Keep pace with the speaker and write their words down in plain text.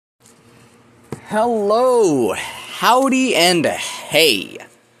Hello, howdy, and hey.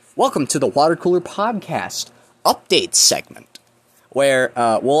 Welcome to the Water Cooler Podcast update segment, where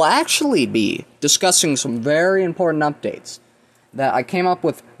we'll actually be discussing some very important updates that I came up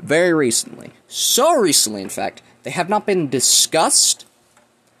with very recently. So recently, in fact, they have not been discussed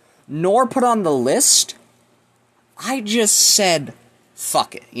nor put on the list. I just said,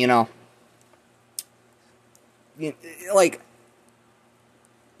 fuck it, Like,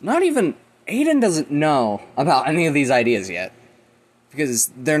 not even Aiden doesn't know about any of these ideas yet,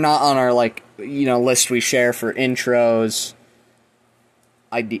 because they're not on our, list we share for intros.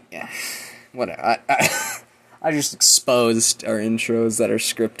 Whatever. I just exposed our intros that are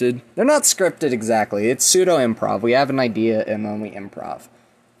scripted. They're not scripted exactly. It's pseudo-improv. We have an idea, and then we improv.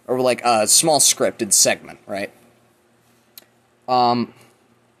 Or, like, a small scripted segment, right? Yeah,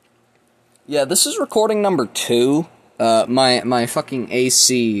 this is recording number 2. My fucking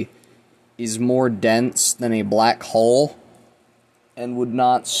AC is more dense than a black hole and would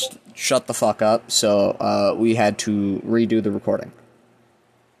not shut the fuck up, so we had to redo the recording.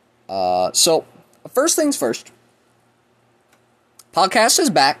 So, first things first. Podcast is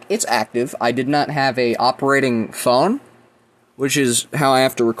back. It's active. I did not have a operating phone, which is how I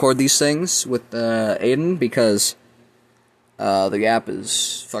have to record these things with Aiden, because the app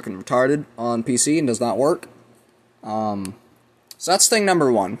is fucking retarded on PC and does not work. So that's thing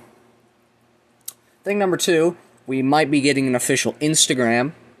number 1. Thing number 2, we might be getting an official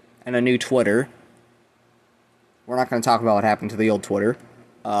Instagram and a new Twitter. We're not going to talk about what happened to the old Twitter.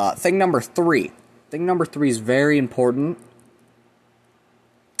 Thing number 3. Thing number 3 is very important.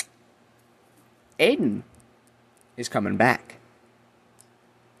 Aiden is coming back.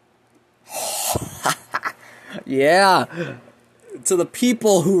 Yeah. To the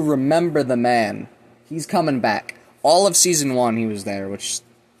people who remember the man, he's coming back. All of Season 1 he was there, which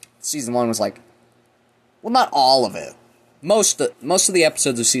Season 1 was like... Well, not all of it. Most of the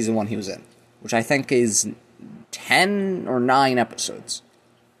episodes of Season 1 he was in, which I think is 10 or 9 episodes.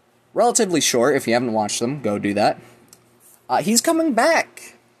 Relatively short. If you haven't watched them, go do that. He's coming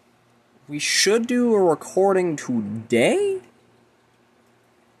back. We should do a recording today?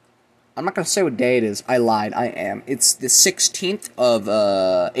 I'm not going to say what day it is. I lied. I am. It's the 16th of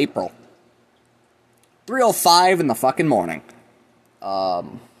April. 3:05 in the fucking morning.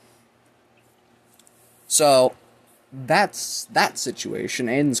 So, that's that situation.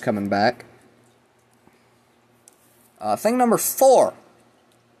 Aiden's coming back. Thing number 4.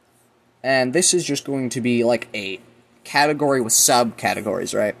 And this is just going to be like a category with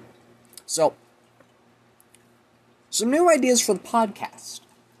subcategories, right? So, some new ideas for the podcast.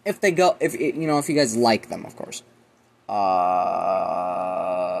 If you guys like them, of course. I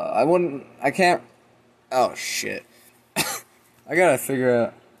can't... Oh, shit. I gotta figure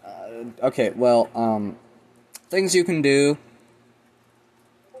out... okay, well, things you can do...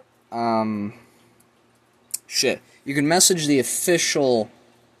 shit. You can message the official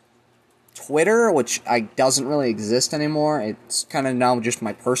Twitter, which doesn't really exist anymore. It's kind of now just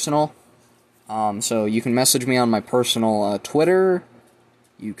my personal. So you can message me on my personal Twitter.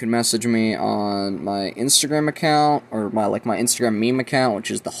 You can message me on my Instagram account, or my Instagram meme account, which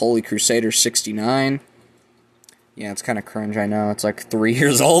is the Holy Crusader 69. Yeah, it's kind of cringe, I know. It's like 3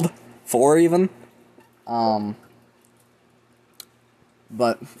 years old. 4 even.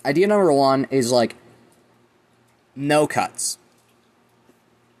 But idea number 1 is like no cuts.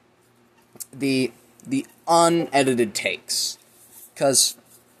 The unedited takes. Because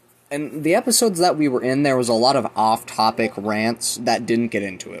in the episodes that we were in, there was a lot of off-topic rants that didn't get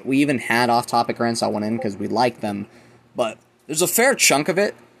into it. We even had off-topic rants that went in because we liked them, but there's a fair chunk of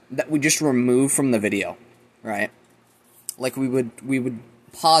it that we just removed from the video, right? Like, we would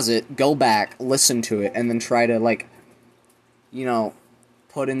pause it, go back, listen to it, and then try to,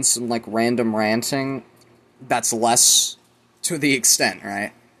 put in some, random ranting that's less to the extent,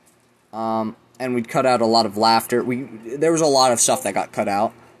 right? And we'd cut out a lot of laughter. There was a lot of stuff that got cut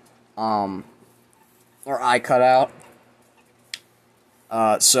out. Or I cut out.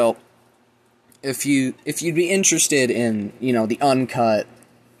 So, if you'd be interested in, the uncut,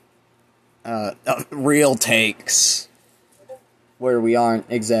 real takes, where we aren't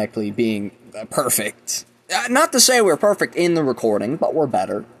exactly being perfect. Not to say we're perfect in the recording, but we're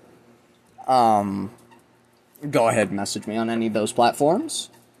better. Go ahead and message me on any of those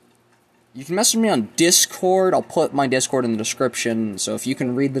platforms. You can message me on Discord. I'll put my Discord in the description, so if you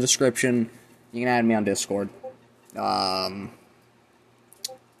can read the description, you can add me on Discord. Thing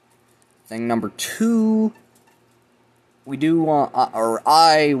number 2,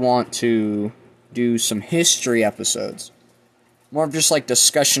 I want to do some history episodes. More of just,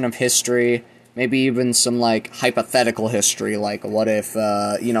 discussion of history, Maybe even some, like, hypothetical history, like, what if,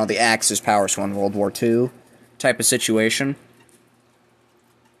 the Axis powers won World War II type of situation.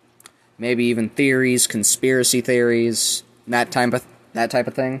 Maybe even theories, conspiracy theories, that type of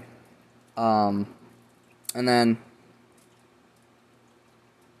thing. And then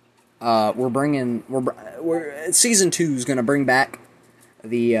season 2 is gonna bring back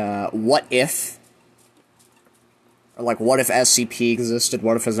the what if, or like what if SCP existed,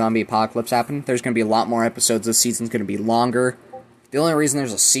 what if a zombie apocalypse happened. There's gonna be a lot more episodes. This season's gonna be longer. The only reason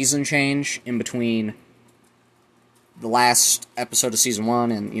there's a season change in between the last episode of season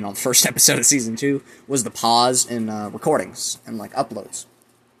 1 and, the first episode of season 2 was the pause in recordings and, like, uploads.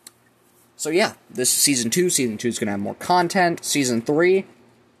 So yeah, this is season 2. Season 2 is going to have more content. Season 3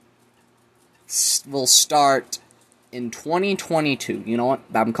 will start in 2022. You know what?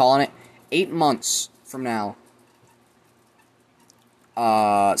 I'm calling it 8 months from now.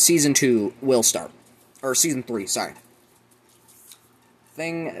 Season 2 will start. Or season 3, sorry.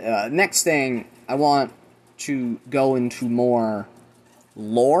 Next thing, I want to go into more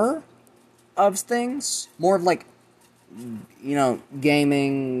lore of things. More of, like,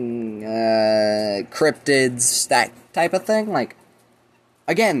 gaming, cryptids, that type of thing. Like,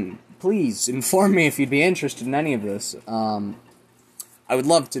 again, please inform me if you'd be interested in any of this. I would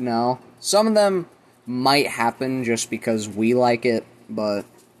love to know. Some of them might happen just because we like it, but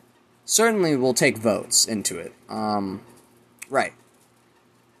certainly we'll take votes into it. Right.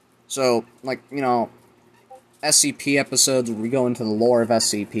 So, like, SCP episodes where we go into the lore of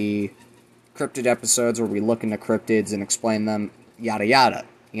SCP, cryptid episodes where we look into cryptids and explain them, yada yada,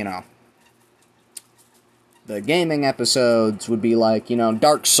 The gaming episodes would be like,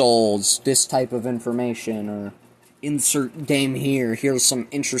 Dark Souls, this type of information, or insert game here, here's some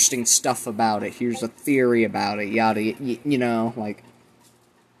interesting stuff about it, here's a theory about it, yada, like,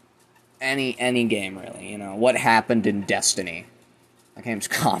 any game, really, what happened in Destiny. That game's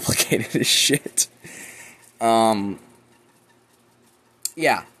complicated as shit.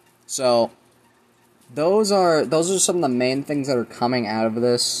 Yeah, so those are some of the main things that are coming out of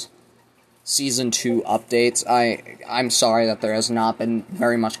this season 2 updates. I'm sorry that there has not been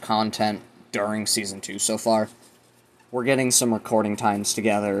very much content during season 2 so far. We're getting some recording times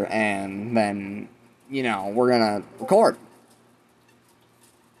together, and then, we're gonna record.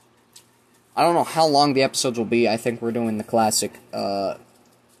 I don't know how long the episodes will be. I think we're doing the classic,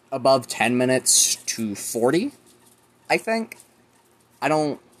 above 10 minutes to 40, I think. I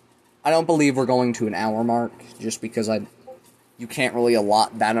don't believe we're going to an hour mark, just because you can't really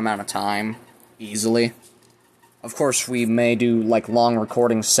allot that amount of time easily. Of course, we may do, like, long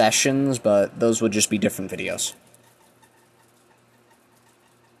recording sessions, but those would just be different videos.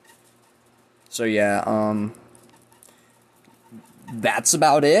 So yeah, that's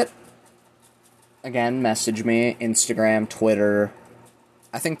about it. Again, message me, Instagram, Twitter.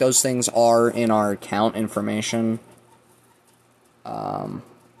 I think those things are in our account information. On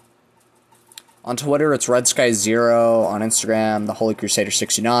Twitter, it's RedSky0. On Instagram, The Holy Crusader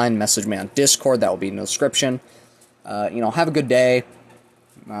 69. Message me on Discord. That will be in the description. Have a good day.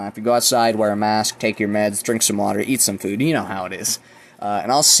 If you go outside, wear a mask, take your meds, drink some water, eat some food. You know how it is.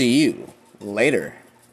 And I'll see you later.